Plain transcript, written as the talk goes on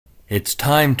It's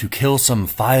time to kill some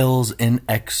files in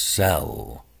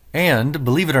Excel. And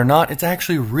believe it or not, it's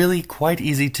actually really quite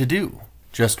easy to do.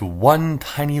 Just one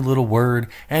tiny little word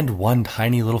and one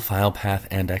tiny little file path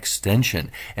and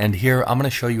extension. And here I'm going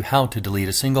to show you how to delete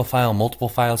a single file, multiple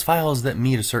files, files that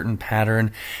meet a certain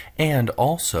pattern, and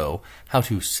also how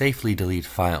to safely delete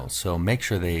files. So make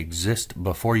sure they exist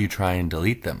before you try and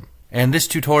delete them. And this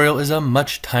tutorial is a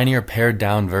much tinier pared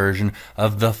down version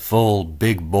of the full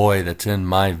big boy that's in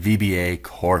my VBA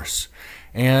course.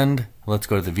 And let's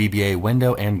go to the VBA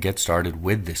window and get started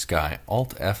with this guy,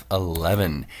 Alt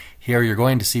F11. Here you're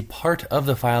going to see part of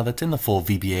the file that's in the full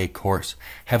VBA course,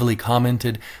 heavily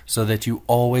commented so that you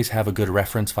always have a good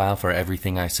reference file for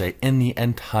everything I say in the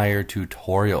entire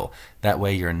tutorial. That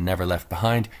way you're never left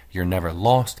behind, you're never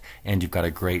lost, and you've got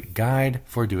a great guide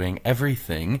for doing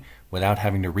everything without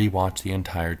having to rewatch the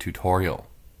entire tutorial.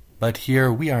 But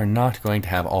here we are not going to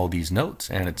have all these notes,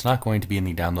 and it's not going to be in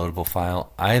the downloadable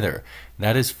file either.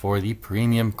 That is for the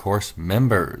premium course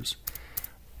members.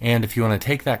 And if you want to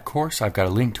take that course, I've got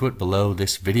a link to it below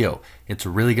this video. It's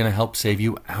really going to help save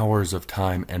you hours of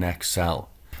time in Excel.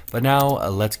 But now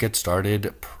let's get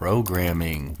started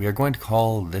programming. We are going to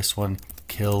call this one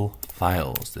kill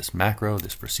files, this macro,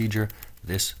 this procedure,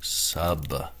 this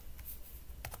sub.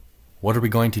 What are we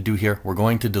going to do here? We're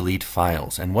going to delete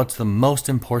files. And what's the most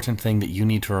important thing that you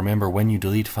need to remember when you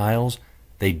delete files?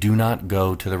 They do not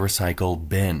go to the recycle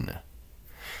bin.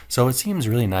 So it seems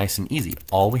really nice and easy.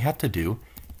 All we have to do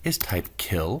is type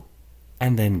kill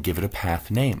and then give it a path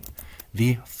name,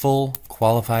 the full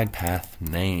qualified path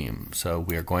name. So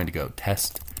we are going to go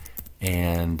test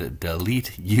and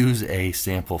delete. Use a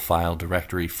sample file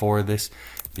directory for this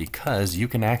because you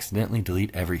can accidentally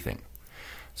delete everything.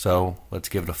 So let's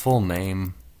give it a full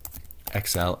name,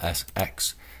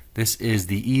 XLSX. This is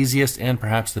the easiest and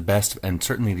perhaps the best and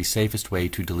certainly the safest way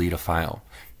to delete a file.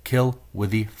 Kill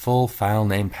with the full file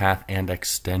name, path, and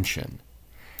extension.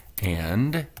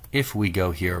 And if we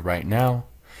go here right now,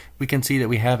 we can see that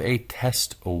we have a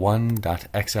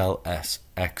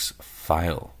test1.xlsx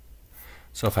file.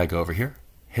 So if I go over here,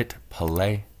 hit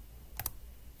play,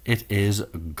 it is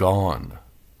gone.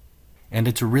 And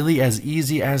it's really as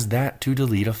easy as that to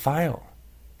delete a file.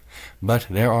 But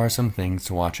there are some things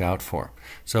to watch out for.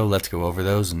 So let's go over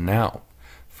those now.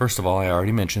 First of all, I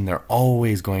already mentioned they're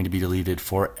always going to be deleted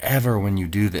forever when you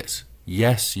do this.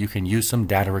 Yes, you can use some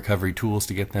data recovery tools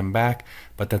to get them back,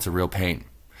 but that's a real pain.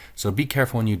 So be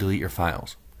careful when you delete your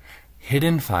files.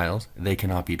 Hidden files, they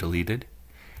cannot be deleted.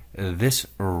 This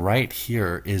right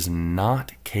here is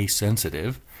not case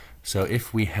sensitive. So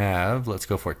if we have, let's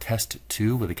go for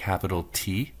test2 with a capital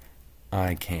T,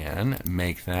 I can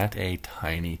make that a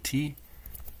tiny t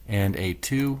and a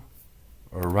 2,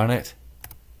 or run it,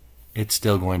 it's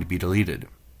still going to be deleted.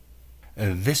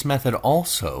 This method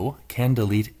also can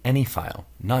delete any file,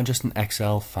 not just an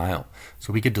Excel file.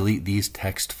 So we could delete these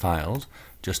text files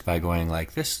just by going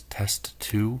like this,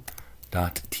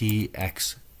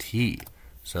 test2.txt.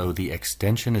 So the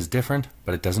extension is different,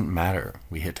 but it doesn't matter.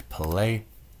 We hit play,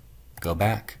 go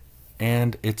back,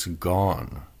 and it's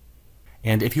gone.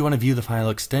 And if you want to view the file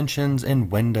extensions in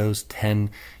Windows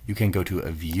 10, you can go to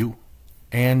View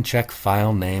and check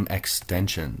File Name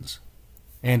Extensions.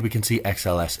 And we can see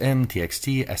XLSM,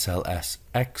 TXT,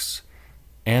 SLSX,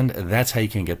 and that's how you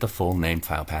can get the full name,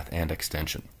 file path, and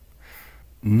extension.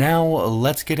 Now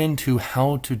let's get into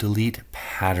how to delete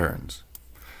patterns.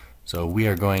 So we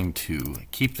are going to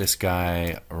keep this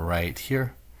guy right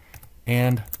here,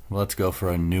 and let's go for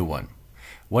a new one.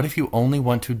 What if you only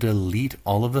want to delete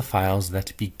all of the files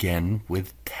that begin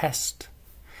with test?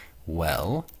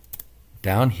 Well,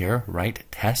 down here,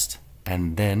 write test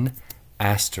and then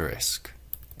asterisk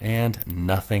and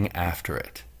nothing after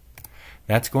it.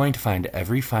 That's going to find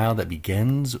every file that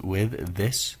begins with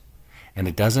this, and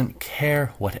it doesn't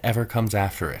care whatever comes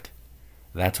after it.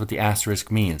 That's what the asterisk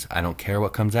means. I don't care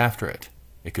what comes after it.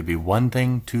 It could be one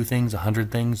thing, two things,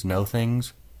 100 things, no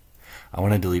things. I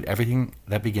want to delete everything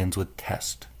that begins with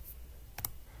test.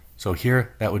 So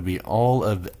here, that would be all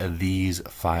of these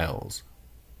files.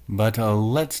 But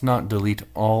let's not delete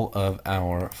all of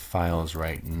our files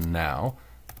right now.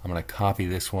 I'm going to copy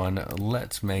this one.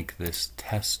 Let's make this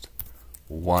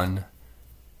test1.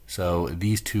 So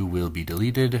these two will be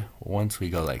deleted once we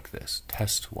go like this,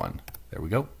 test1. There we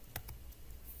go.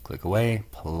 Click away,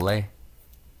 play,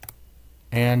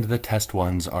 and the test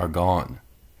ones are gone.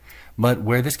 But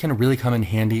where this can really come in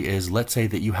handy is, let's say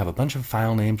that you have a bunch of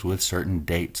file names with certain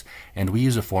dates, and we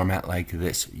use a format like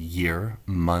this, year,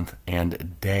 month,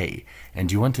 and day,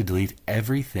 and you want to delete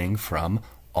everything from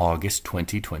August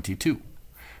 2022.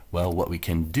 Well, what we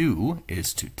can do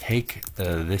is to take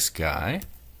this guy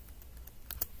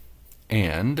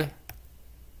And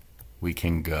we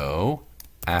can go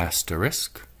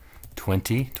asterisk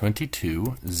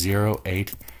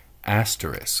 2022-08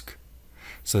 asterisk.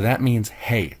 So that means,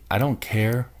 hey, I don't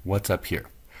care what's up here.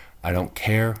 I don't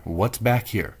care what's back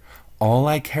here. All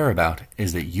I care about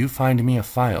is that you find me a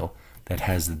file that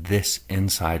has this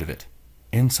inside of it.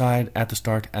 Inside, at the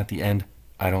start, at the end,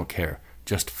 I don't care.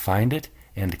 Just find it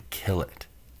and kill it.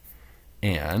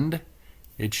 And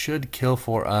it should kill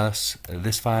for us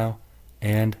this file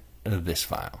and this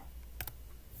file.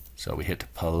 So we hit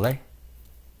play,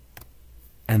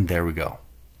 and there we go.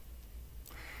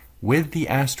 With the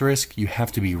asterisk, you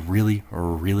have to be really,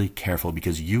 really careful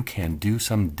because you can do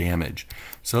some damage.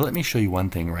 So let me show you one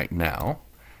thing right now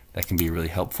that can be really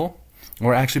helpful.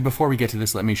 Or actually, before we get to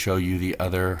this, let me show you the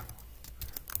other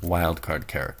wildcard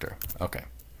character. Okay,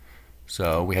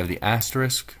 so we have the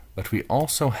asterisk, but we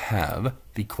also have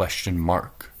the question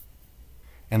mark.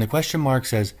 And the question mark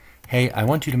says, hey, I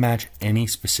want you to match any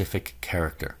specific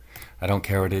character. I don't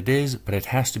care what it is, but it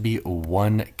has to be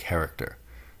one character.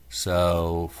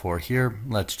 So for here,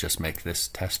 let's just make this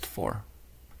test 4.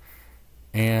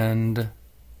 And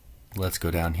let's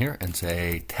go down here and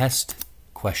say test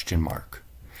question mark.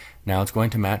 Now it's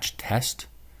going to match test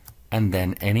and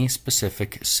then any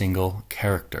specific single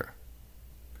character.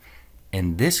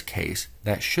 In this case,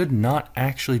 that should not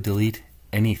actually delete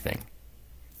anything.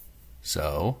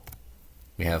 So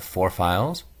we have 4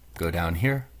 files. Go down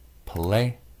here,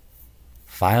 play.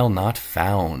 File not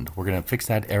found. We're going to fix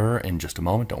that error in just a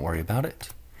moment. Don't worry about it.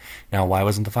 Now, why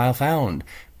wasn't the file found?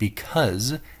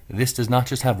 Because this does not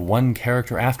just have one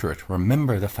character after it.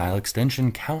 Remember, the file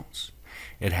extension counts.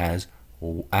 It has,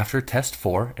 after test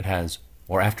 4, it has,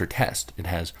 or after test, it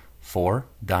has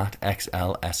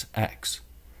 4.xlsx.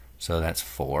 So that's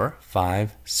 4,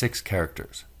 5, 6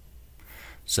 characters.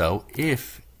 So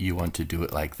if you want to do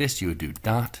it like this, you would do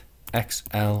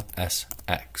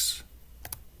 .xlsx.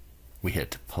 We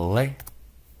hit play,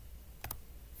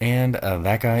 and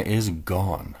that guy is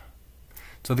gone.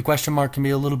 So the question mark can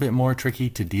be a little bit more tricky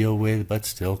to deal with, but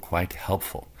still quite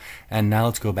helpful. And now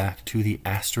let's go back to the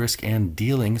asterisk and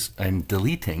deleting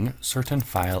certain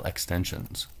file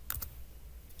extensions.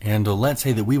 And let's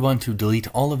say that we want to delete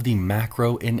all of the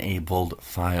macro-enabled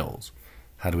files.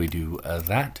 How do we do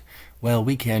that? Well,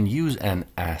 we can use an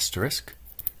asterisk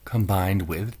combined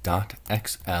with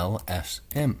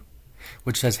 .xlsm.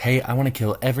 Which says, hey, I want to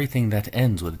kill everything that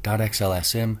ends with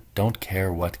 .xlsm, don't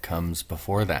care what comes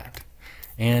before that.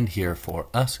 And here for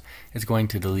us, it's going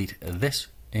to delete this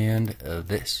and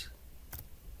this.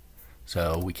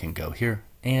 So we can go here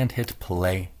and hit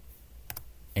play,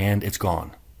 and it's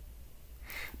gone.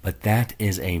 But that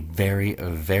is a very,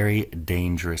 very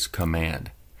dangerous command.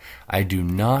 I do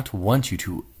not want you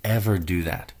to ever do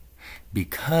that,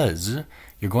 because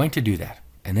you're going to do that,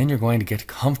 and then you're going to get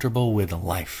comfortable with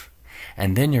life.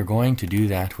 And then you're going to do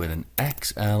that with an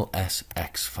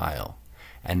XLSX file.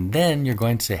 And then you're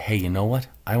going to say, hey, you know what?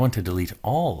 I want to delete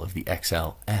all of the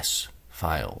XLS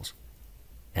files.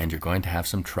 And you're going to have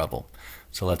some trouble.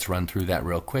 So let's run through that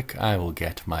real quick. I will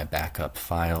get my backup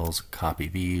files, copy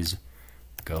these,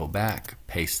 go back,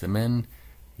 paste them in.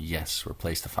 Yes,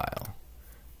 replace the file.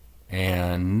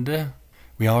 And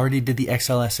we already did the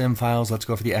XLSM files. Let's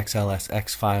go for the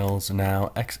XLSX files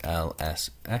now.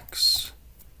 XLSX.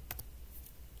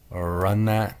 Run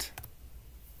that,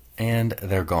 and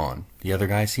they're gone. The other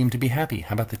guys seem to be happy.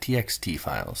 How about the TXT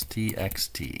files?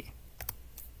 TXT.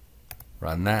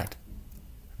 Run that.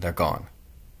 They're gone.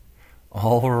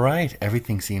 All right,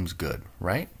 everything seems good,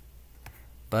 right?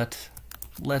 But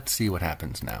let's see what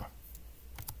happens now.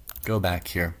 Go back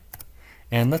here,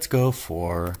 and let's go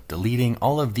for deleting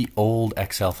all of the old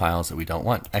Excel files that we don't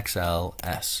want,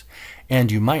 XLS.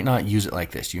 And you might not use it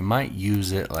like this. You might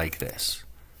use it like this.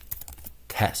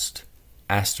 Test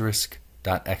asterisk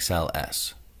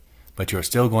 .xls, but you're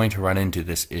still going to run into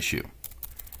this issue.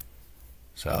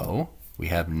 So we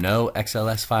have no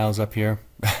XLS files up here,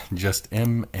 just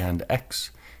M and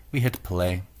X. We hit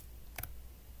play,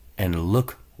 and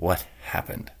look what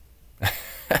happened.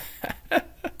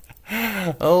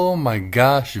 Oh my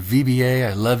gosh, VBA,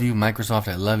 I love you. Microsoft,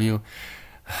 I love you.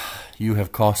 You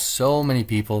have cost so many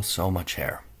people so much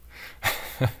hair.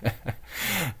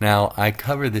 Now, I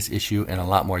cover this issue in a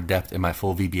lot more depth in my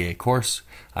full VBA course.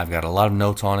 I've got a lot of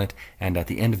notes on it, and at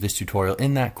the end of this tutorial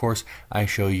in that course, I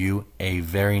show you a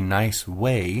very nice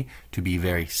way to be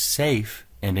very safe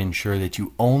and ensure that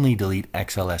you only delete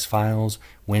XLS files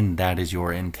when that is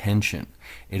your intention.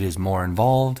 It is more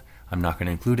involved. I'm not going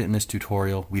to include it in this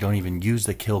tutorial. We don't even use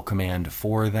the kill command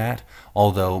for that,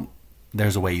 although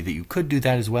there's a way that you could do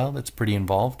that as well that's pretty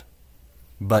involved.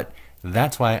 But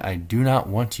That's why I do not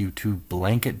want you to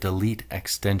blanket delete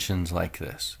extensions like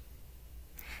this.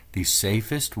 The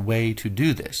safest way to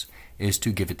do this is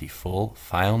to give it the full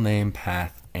file name,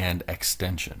 path, and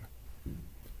extension.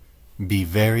 Be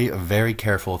very, very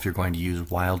careful if you're going to use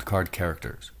wildcard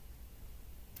characters.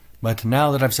 But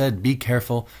now that I've said be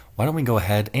careful, why don't we go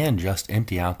ahead and just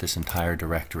empty out this entire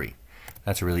directory.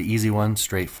 That's a really easy one,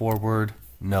 straightforward,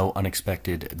 no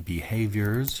unexpected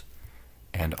behaviors.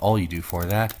 And all you do for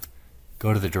that,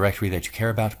 go to the directory that you care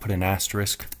about, put an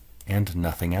asterisk, and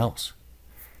nothing else.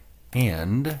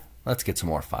 And let's get some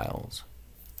more files.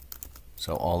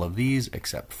 So all of these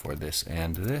except for this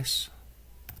and this.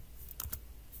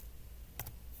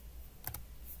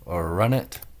 Or run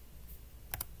it.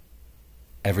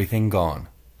 Everything gone.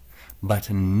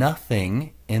 But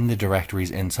nothing in the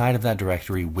directories inside of that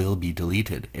directory will be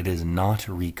deleted. It is not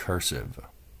recursive.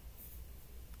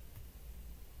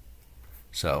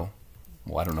 So,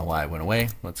 well, I don't know why it went away.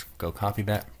 Let's go copy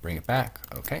that, bring it back.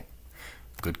 Okay,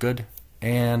 good.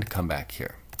 And come back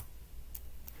here.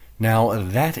 Now,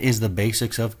 that is the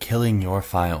basics of killing your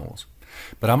files.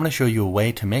 But I'm going to show you a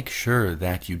way to make sure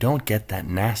that you don't get that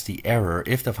nasty error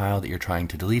if the file that you're trying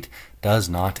to delete does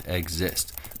not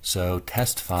exist. So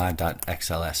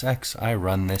test5.xlsx, I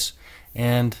run this,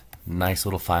 and nice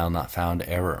little file not found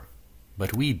error.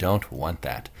 But we don't want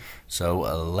that. So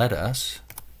let us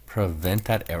prevent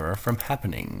that error from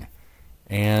happening.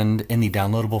 And in the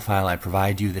downloadable file I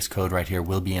provide you, this code right here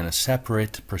will be in a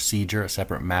separate procedure, a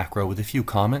separate macro with a few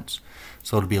comments,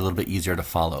 so it'll be a little bit easier to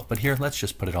follow. But here, let's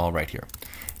just put it all right here.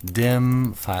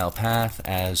 Dim file path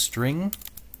as string.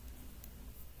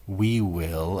 We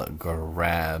will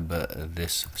grab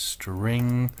this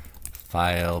string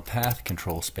file path,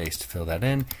 control space to fill that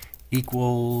in,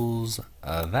 equals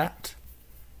that.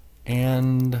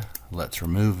 And let's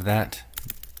remove that.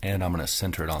 And I'm going to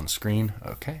center it on the screen.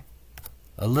 Okay.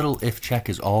 A little if check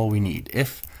is all we need.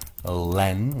 If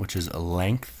len, which is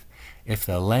length, if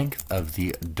the length of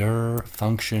the dir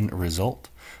function result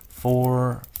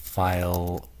for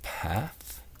file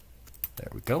path, there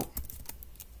we go,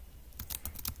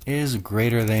 is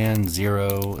greater than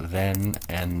 0, then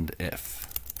and if.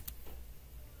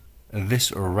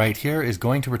 This right here is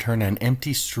going to return an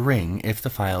empty string if the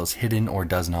file is hidden or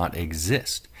does not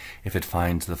exist. If it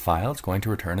finds the file, it's going to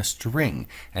return a string,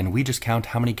 and we just count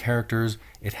how many characters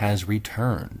it has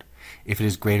returned. If it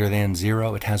is greater than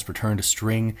 0, it has returned a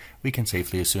string. We can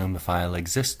safely assume the file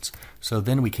exists, so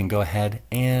then we can go ahead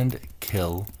and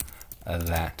kill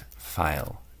that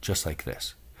file, just like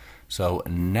this. So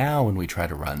now when we try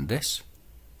to run this,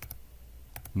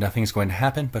 nothing's going to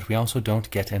happen, but we also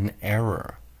don't get an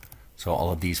error. So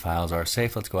all of these files are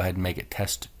safe. Let's go ahead and make it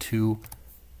test2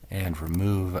 and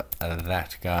remove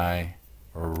that guy,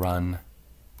 or run,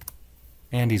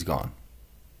 and he's gone.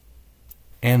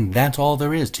 And that's all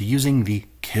there is to using the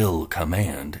kill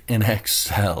command in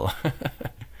Excel.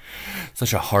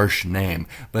 Such a harsh name,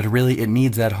 but really it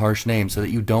needs that harsh name so that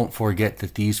you don't forget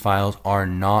that these files are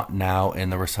not now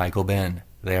in the recycle bin.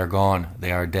 They are gone.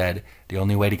 They are dead. The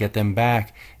only way to get them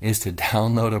back is to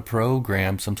download a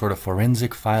program, some sort of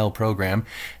forensic file program.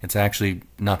 It's actually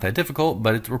not that difficult,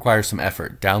 but it requires some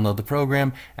effort. Download the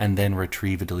program and then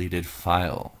retrieve a deleted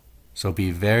file. So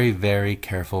be very, very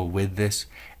careful with this.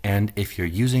 And if you're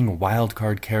using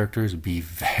wildcard characters, be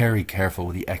very careful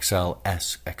with the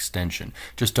XLSX extension.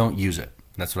 Just don't use it.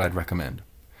 That's what I'd recommend.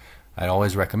 I'd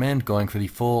always recommend going for the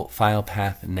full file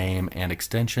path name and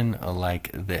extension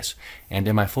like this. And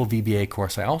in my full VBA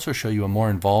course, I also show you a more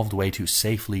involved way to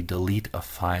safely delete a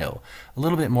file. A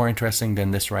little bit more interesting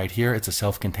than this right here. It's a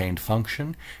self-contained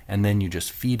function, and then you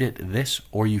just feed it this,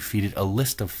 or you feed it a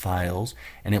list of files,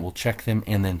 and it will check them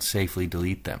and then safely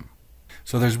delete them.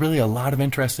 So there's really a lot of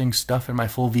interesting stuff in my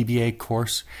full VBA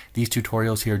course. These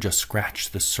tutorials here just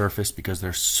scratch the surface because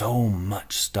there's so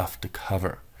much stuff to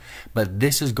cover. But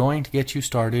this is going to get you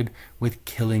started with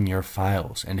killing your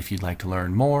files. And if you'd like to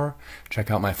learn more,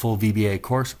 check out my full VBA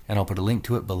course, and I'll put a link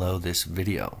to it below this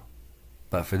video.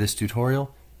 But for this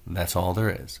tutorial, that's all there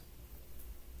is.